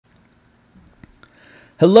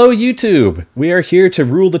Hello YouTube! We are here to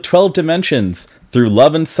rule the 12 dimensions through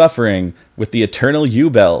love and suffering with the eternal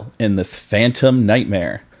Yubel in this phantom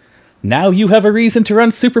nightmare. Now you have a reason to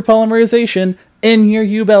run super polymerization in your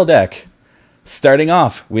Yubel deck. Starting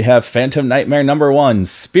off, we have Phantom Nightmare number 1,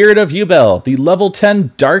 Spirit of Yubel, the level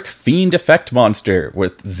 10 Dark Fiend effect monster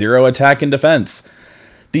with 0 attack and defense.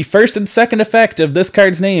 The first and second effect of this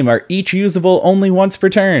card's name are each usable only once per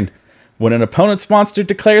turn. When an opponent's monster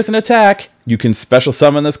declares an attack, you can special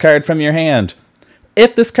summon this card from your hand.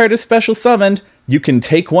 If this card is special summoned, you can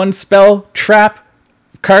take one spell, trap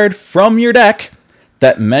card from your deck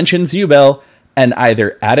that mentions Yubel and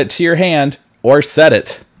either add it to your hand or set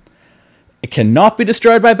it. It cannot be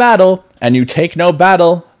destroyed by battle, and you take no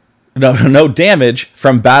damage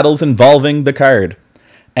from battles involving the card.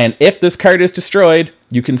 And if this card is destroyed,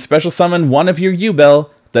 you can special summon one of your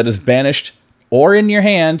Yubel that is banished or in your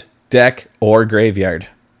hand, deck, or graveyard.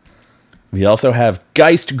 We also have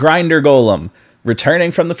Geist Grinder Golem.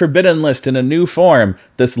 Returning from the Forbidden list in a new form,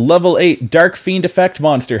 this level 8 Dark Fiend effect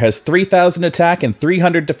monster has 3000 attack and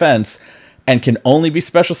 300 defense, and can only be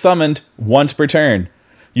special summoned once per turn.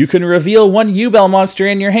 You can reveal one Yubel monster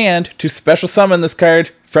in your hand to special summon this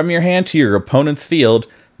card from your hand to your opponent's field,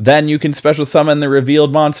 then you can special summon the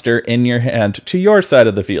revealed monster in your hand to your side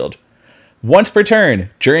of the field. Once per turn,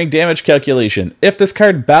 during damage calculation, if this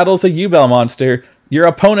card battles a Yubel monster, your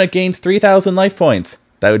opponent gains 3000 life points.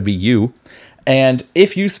 That would be you. And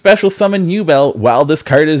if you special summon Yubel while this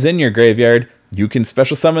card is in your graveyard, you can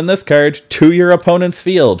special summon this card to your opponent's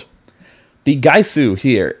field. The Gaisu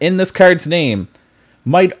here, in this card's name,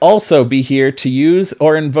 might also be here to use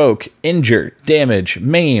or invoke injure, damage,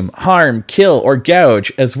 maim, harm, kill, or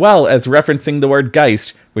gouge, as well as referencing the word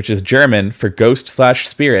Geist, which is German for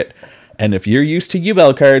ghost/spirit. And if you're used to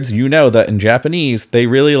Yubel cards, you know that in Japanese, they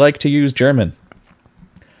really like to use German.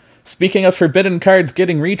 Speaking of forbidden cards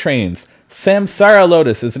getting retrains, Samsara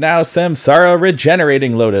Lotus is now Samsara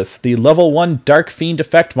Regenerating Lotus, the level 1 Dark Fiend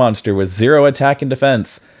effect monster with 0 attack and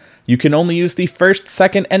defense. You can only use the first,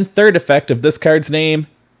 second, and third effect of this card's name,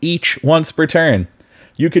 each once per turn.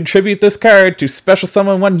 You contribute this card to special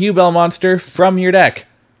summon one Yubel monster from your deck.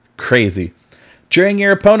 Crazy. During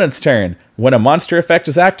your opponent's turn, when a monster effect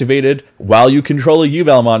is activated while you control a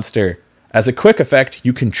Yubel monster, as a quick effect,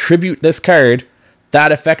 you contribute this card.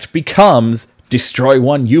 That effect becomes destroy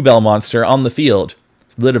one Yubel monster on the field.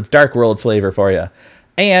 A bit of Dark World flavor for you.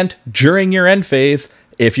 And during your end phase,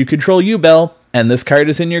 if you control Yubel and this card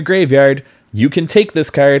is in your graveyard, you can take this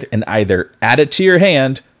card and either add it to your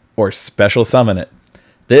hand or special summon it.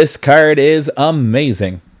 This card is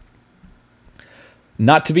amazing.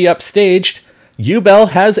 Not to be upstaged, Yubel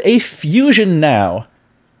has a fusion now.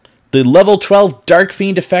 The level 12 Dark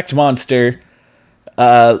Fiend effect monster,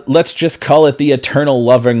 let's just call it the Eternal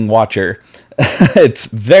Loving Watcher. It's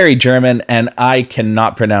very German and I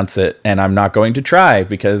cannot pronounce it, and I'm not going to try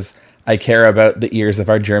because I care about the ears of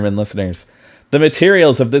our German listeners. The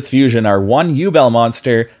materials of this fusion are one Yubel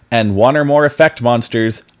monster and one or more effect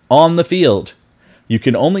monsters on the field. You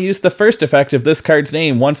can only use the first effect of this card's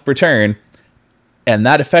name once per turn, and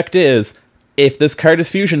that effect is, if this card is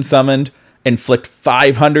fusion summoned, inflict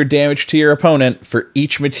 500 damage to your opponent for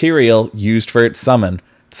each material used for its summon.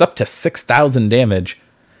 It's up to 6000 damage.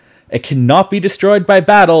 It cannot be destroyed by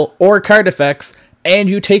battle or card effects, and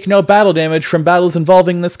you take no battle damage from battles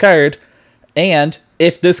involving this card. And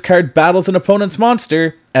if this card battles an opponent's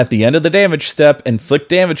monster, at the end of the damage step, inflict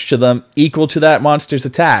damage to them equal to that monster's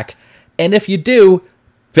attack. And if you do,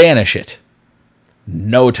 banish it.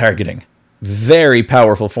 No targeting. Very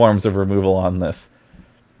powerful forms of removal on this.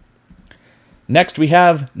 Next we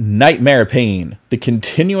have Nightmare Pain, the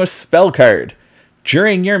continuous spell card.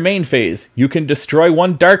 During your main phase, you can destroy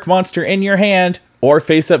one dark monster in your hand or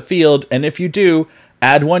face-up field, and if you do,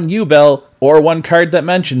 add one Yubel or one card that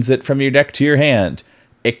mentions it from your deck to your hand,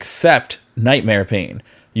 except Nightmare Pain.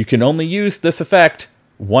 You can only use this effect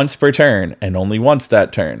once per turn, and only once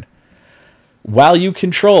that turn. While you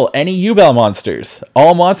control any Yubel monsters,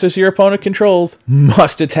 all monsters your opponent controls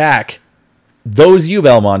must attack those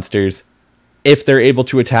Yubel monsters if they're able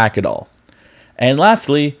to attack at all. And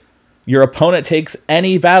lastly, your opponent takes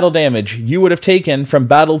any battle damage you would have taken from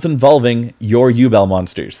battles involving your Yubel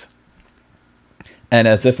monsters. And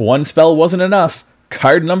as if one spell wasn't enough,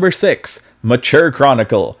 card number 6, Mature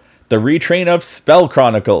Chronicle, the retrain of Spell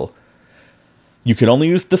Chronicle. You can only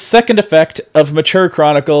use the second effect of Mature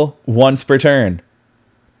Chronicle once per turn.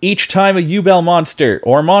 Each time a Yubel monster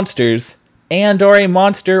or monsters, and or a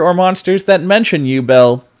monster or monsters that mention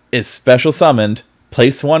Yubel, is special summoned,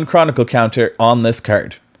 place one Chronicle counter on this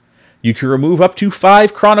card. You can remove up to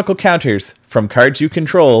 5 Chronicle counters from cards you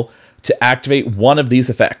control to activate one of these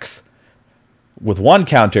effects. With 1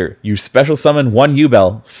 counter, you special summon 1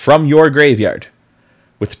 Yubel from your graveyard.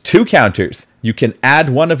 With 2 counters, you can add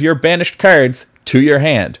one of your banished cards to your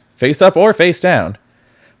hand, face up or face down.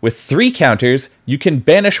 With 3 counters, you can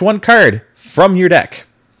banish 1 card from your deck.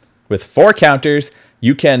 With 4 counters,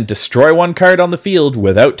 you can destroy 1 card on the field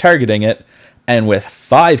without targeting it. And with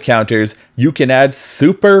 5 counters, you can add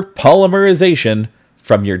Super Polymerization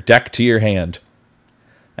from your deck to your hand.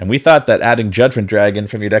 And we thought that adding Judgment Dragon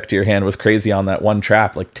from your deck to your hand was crazy on that one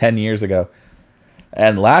trap like 10 years ago.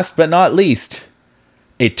 And last but not least,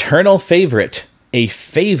 Eternal Favorite, a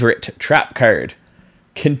favorite trap card.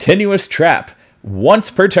 Continuous Trap. Once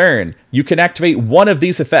per turn, you can activate one of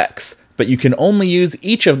these effects, but you can only use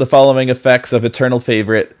each of the following effects of Eternal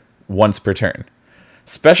Favorite once per turn.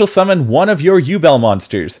 Special summon one of your Yubel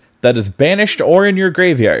monsters that is banished or in your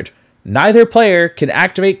graveyard. Neither player can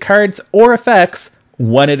activate cards or effects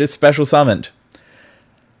when it is special summoned.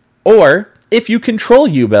 Or, if you control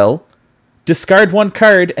Yubel, discard 1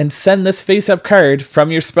 card and send this face-up card from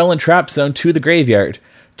your spell and trap zone to the graveyard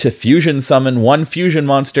to fusion summon 1 fusion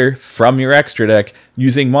monster from your extra deck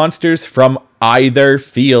using monsters from either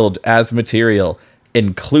field as material,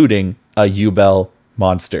 including a Yubel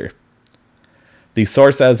monster. The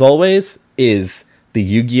source, as always, is the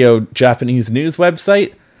Yu-Gi-Oh! Japanese news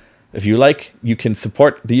website. If you like, you can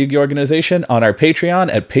support the Yu-Gi-Oh! Organization on our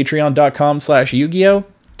Patreon at patreon.com/Yu-Gi-Oh!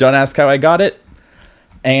 Don't ask how I got it.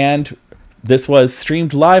 And this was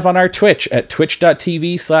streamed live on our Twitch at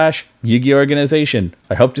twitch.tv/Yu-Gi-Oh! Organization.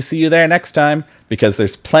 I hope to see you there next time, because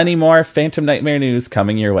there's plenty more Phantom Nightmare news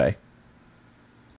coming your way.